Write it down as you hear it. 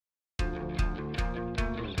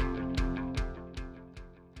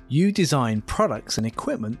You design products and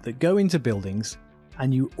equipment that go into buildings,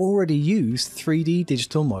 and you already use 3D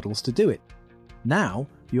digital models to do it. Now,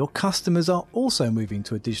 your customers are also moving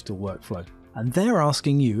to a digital workflow, and they're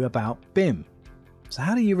asking you about BIM. So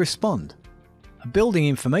how do you respond? A building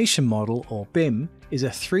information model, or BIM, is a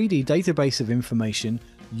 3D database of information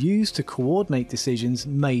used to coordinate decisions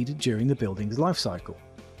made during the building's lifecycle.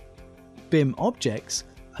 BIM objects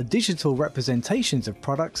are digital representations of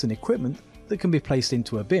products and equipment that can be placed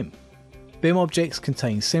into a BIM. BIM objects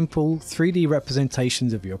contain simple 3D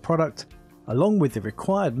representations of your product, along with the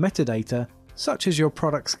required metadata such as your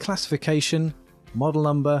product's classification, model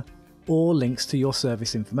number, or links to your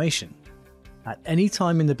service information. At any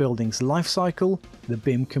time in the building's life cycle, the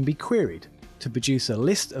BIM can be queried to produce a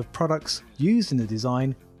list of products used in the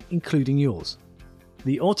design, including yours.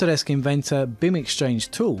 The Autodesk Inventor BIM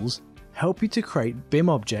Exchange tools help you to create BIM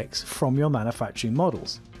objects from your manufacturing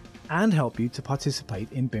models and help you to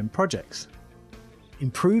participate in BIM projects.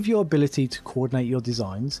 Improve your ability to coordinate your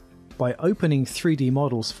designs by opening 3D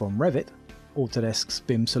models from Revit, Autodesk's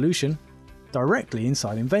BIM solution, directly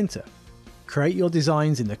inside Inventor. Create your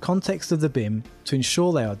designs in the context of the BIM to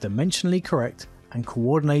ensure they are dimensionally correct and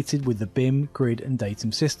coordinated with the BIM grid and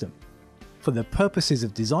datum system. For the purposes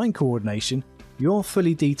of design coordination, your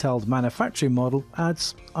fully detailed manufacturing model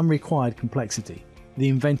adds unrequired complexity. The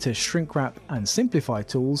Inventor shrink wrap and simplify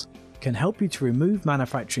tools can help you to remove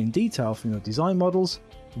manufacturing detail from your design models,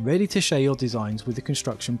 ready to share your designs with the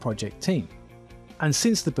construction project team. And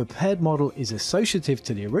since the prepared model is associative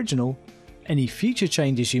to the original, any future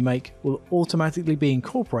changes you make will automatically be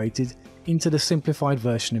incorporated into the simplified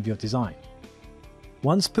version of your design.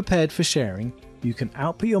 Once prepared for sharing, you can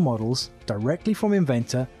output your models directly from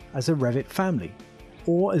Inventor as a Revit family,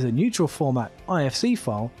 or as a neutral format IFC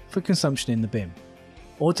file for consumption in the BIM.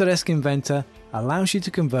 Autodesk Inventor allows you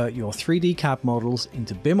to convert your 3D CAD models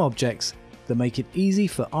into BIM objects that make it easy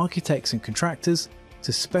for architects and contractors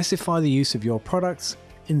to specify the use of your products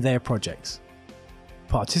in their projects.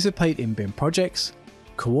 Participate in BIM projects,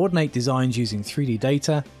 coordinate designs using 3D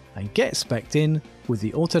data, and get spec'd in with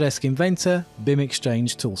the Autodesk Inventor BIM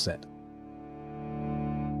Exchange toolset.